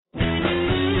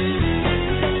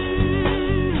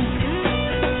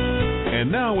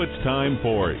Now it's time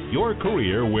for Your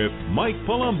Career with Mike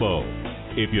Palumbo.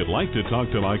 If you'd like to talk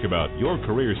to Mike about your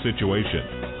career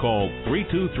situation, call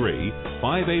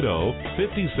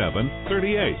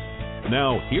 323-580-5738.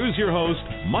 Now, here's your host,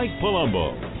 Mike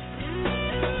Palumbo.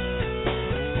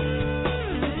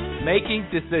 Making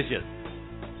decisions.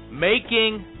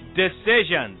 Making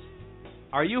decisions.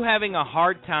 Are you having a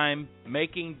hard time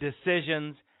making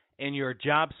decisions in your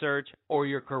job search or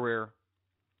your career?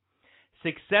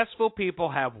 Successful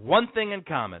people have one thing in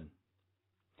common.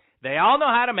 They all know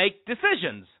how to make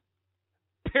decisions.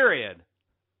 Period.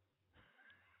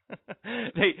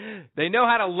 They know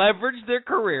how to leverage their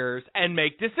careers and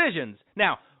make decisions.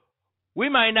 Now, we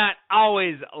might not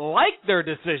always like their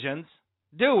decisions,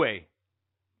 do we?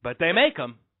 But they make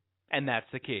them, and that's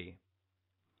the key.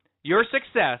 Your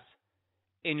success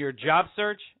in your job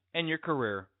search and your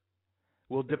career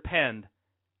will depend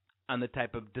on the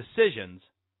type of decisions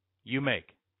you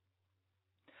make.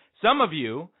 Some of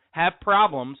you have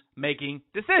problems making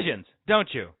decisions,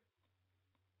 don't you?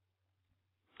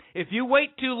 If you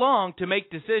wait too long to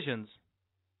make decisions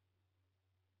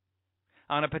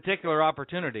on a particular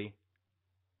opportunity,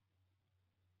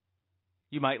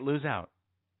 you might lose out.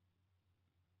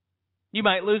 You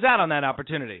might lose out on that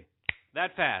opportunity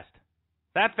that fast.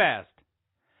 That fast.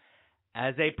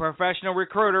 As a professional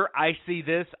recruiter, I see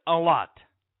this a lot.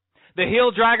 The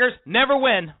heel draggers never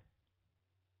win.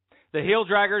 The heel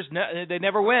draggers, they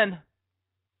never win.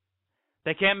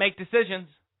 They can't make decisions,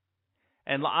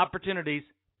 and opportunities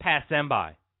pass them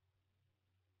by.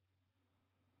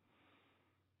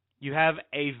 You have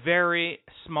a very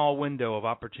small window of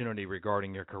opportunity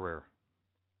regarding your career.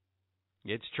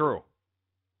 It's true.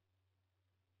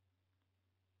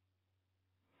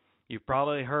 You've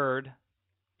probably heard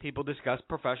people discuss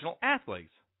professional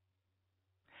athletes,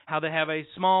 how they have a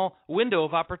small window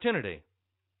of opportunity.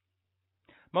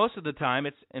 Most of the time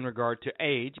it's in regard to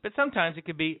age, but sometimes it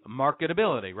could be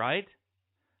marketability, right?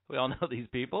 We all know these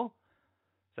people.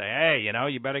 Say, hey,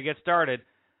 you better get started.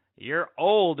 You're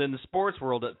old in the sports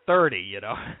world at 30,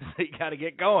 so you got to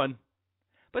get going.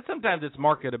 But sometimes it's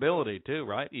marketability too,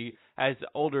 right? As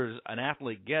older as an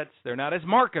athlete gets, they're not as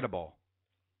marketable.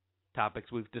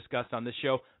 Topics we've discussed on this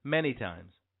show many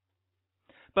times.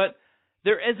 But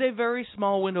there is a very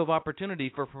small window of opportunity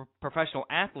for professional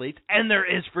athletes, and there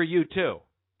is for you too.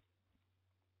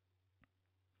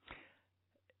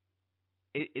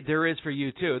 There is for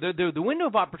you too. The window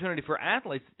of opportunity for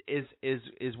athletes is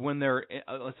when they're,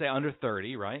 let's say, under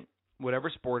 30, right? Whatever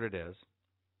sport it is.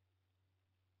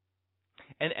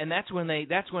 And that's when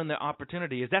the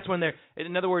opportunity is. That's when they're,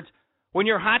 in other words, when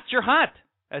you're hot,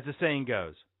 as the saying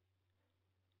goes.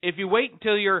 If you wait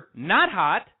until you're not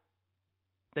hot,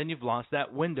 then you've lost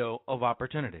that window of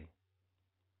opportunity.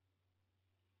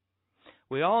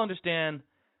 We all understand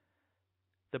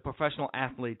the professional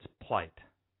athlete's plight,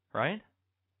 right?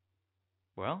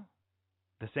 Well,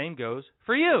 the same goes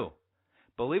for you.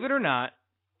 Believe it or not,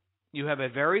 you have a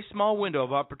very small window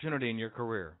of opportunity in your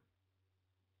career.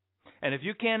 And if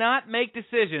you cannot make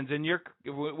decisions when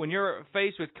you're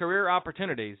faced with career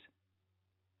opportunities,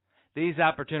 these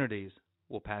opportunities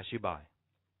will pass you by.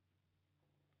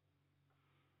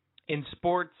 In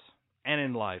sports and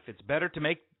in life, it's better to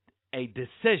make a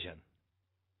decision,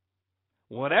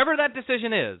 whatever that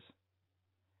decision is,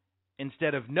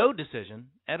 instead of no decision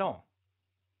at all.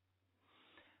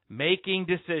 Making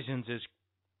decisions is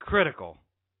critical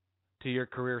to your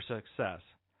career success,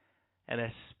 and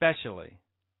especially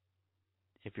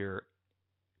if you're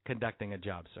conducting a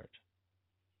job search.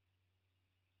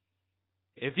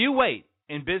 If you wait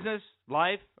in business,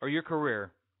 life, or your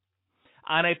career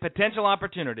on a potential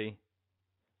opportunity,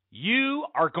 you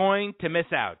are going to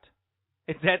miss out.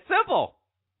 It's that simple.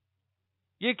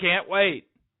 You can't wait.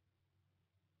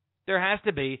 There has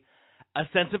to be a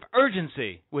sense of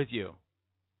urgency with you.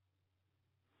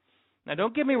 Now,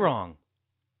 don't get me wrong.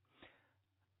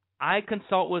 I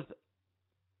consult with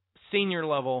senior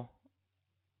level,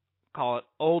 call it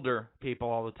older people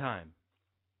all the time.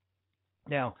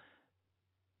 Now,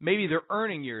 maybe their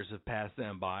earning years have passed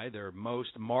them by, their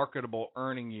most marketable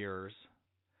earning years,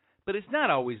 but it's not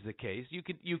always the case. You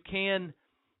can,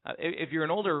 if you're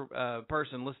an older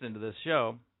person listening to this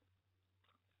show,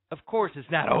 of course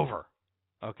it's not over,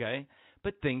 okay?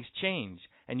 But things change,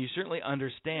 and you certainly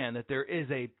understand that there is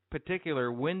a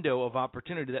particular window of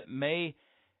opportunity that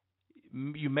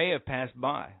you may have passed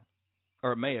by,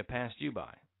 or it may have passed you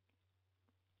by,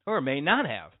 or it may not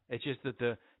have. It's just that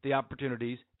the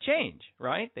opportunities change,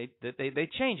 right? They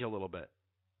change a little bit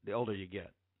the older you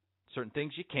get. Certain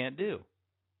things you can't do.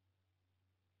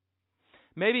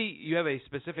 Maybe you have a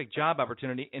specific job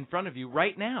opportunity in front of you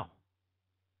right now.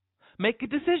 Make a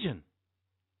decision.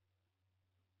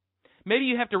 Maybe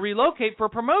you have to relocate for a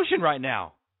promotion right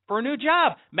now, for a new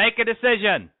job. Make a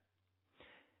decision.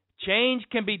 Change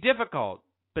can be difficult,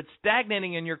 but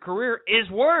stagnating in your career is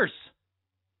worse.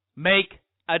 Make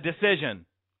a decision.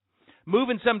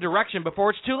 Move in some direction before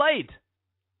it's too late.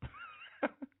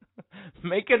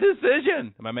 Make a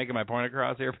decision. Am I making my point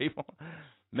across here, people?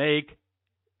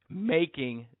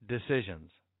 Making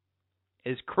decisions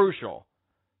is crucial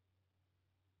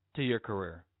to your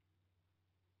career.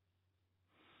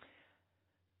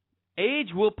 Age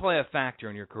will play a factor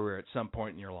in your career at some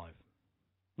point in your life.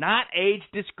 Not age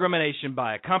discrimination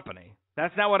by a company.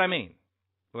 That's not what I mean.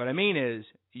 What I mean is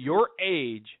your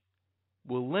age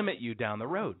will limit you down the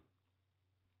road.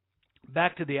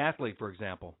 Back to the athlete, for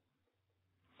example.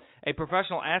 A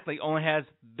professional athlete only has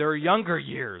their younger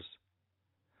years.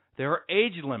 There are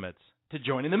age limits to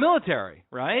joining the military,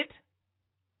 right?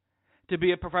 To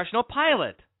be a professional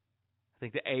pilot, I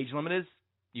think the age limit is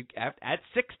at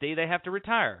 60 they have to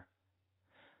retire.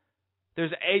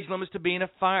 There's age limits to being a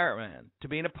fireman, to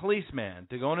being a policeman,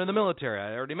 to going into the military.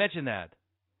 I already mentioned that.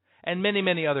 And many,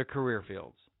 many other career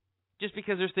fields. Just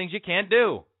because there's things you can't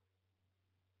do.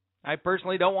 I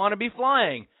personally don't want to be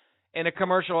flying in a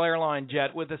commercial airline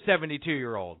jet with a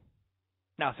 72-year-old.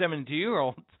 Now,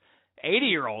 72-year-olds,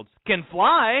 80-year-olds can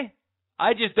fly.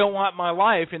 I just don't want my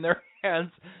life in their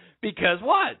hands because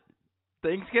what?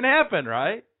 Things can happen,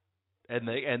 right? And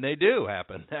they do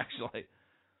happen, actually.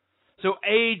 So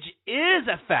age is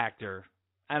a factor.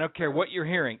 I don't care what you're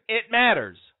hearing. It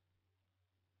matters.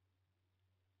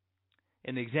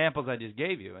 In the examples I just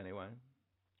gave you, anyway.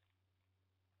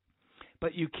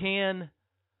 But you can,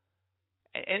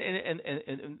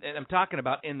 and I'm talking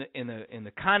about in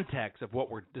the context of what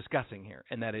we're discussing here,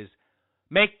 and that is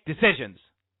make decisions.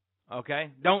 Okay?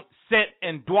 Don't sit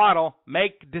and dawdle.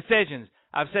 Make decisions.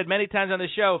 I've said many times on this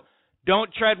show,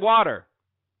 don't tread water.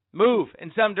 Move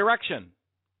in some direction.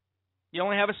 You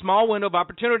only have a small window of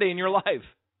opportunity in your life.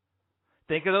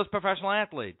 Think of those professional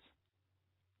athletes.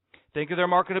 Think of their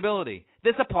marketability.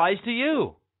 This applies to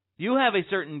you. You have a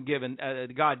certain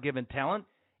God-given talent.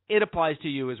 It applies to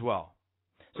you as well.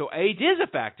 So age is a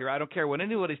factor. I don't care what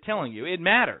anybody's telling you. It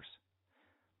matters.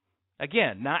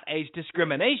 Again, not age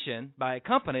discrimination by a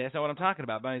company. That's not what I'm talking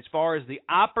about. But as far as the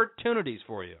opportunities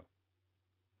for you.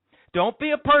 Don't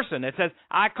be a person that says,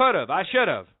 I could have, I should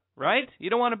have. Right? You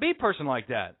don't want to be a person like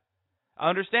that.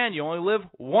 Understand you only live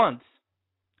once,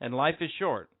 and life is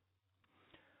short.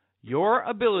 Your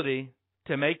ability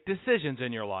to make decisions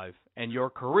in your life and your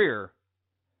career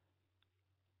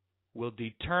will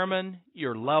determine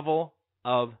your level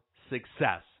of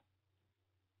success.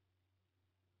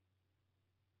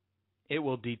 It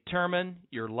will determine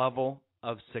your level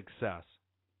of success.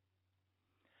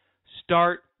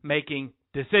 Start making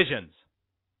decisions.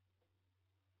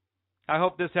 I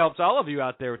hope this helps all of you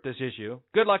out there with this issue.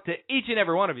 Good luck to each and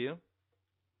every one of you.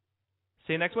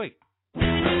 See you next week.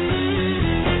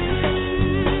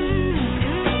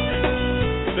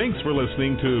 Thanks for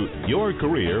listening to Your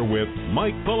Career with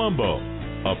Mike Palumbo,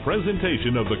 a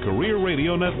presentation of the Career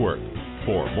Radio Network.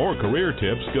 For more career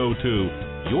tips, go to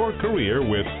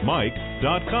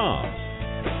yourcareerwithmike.com.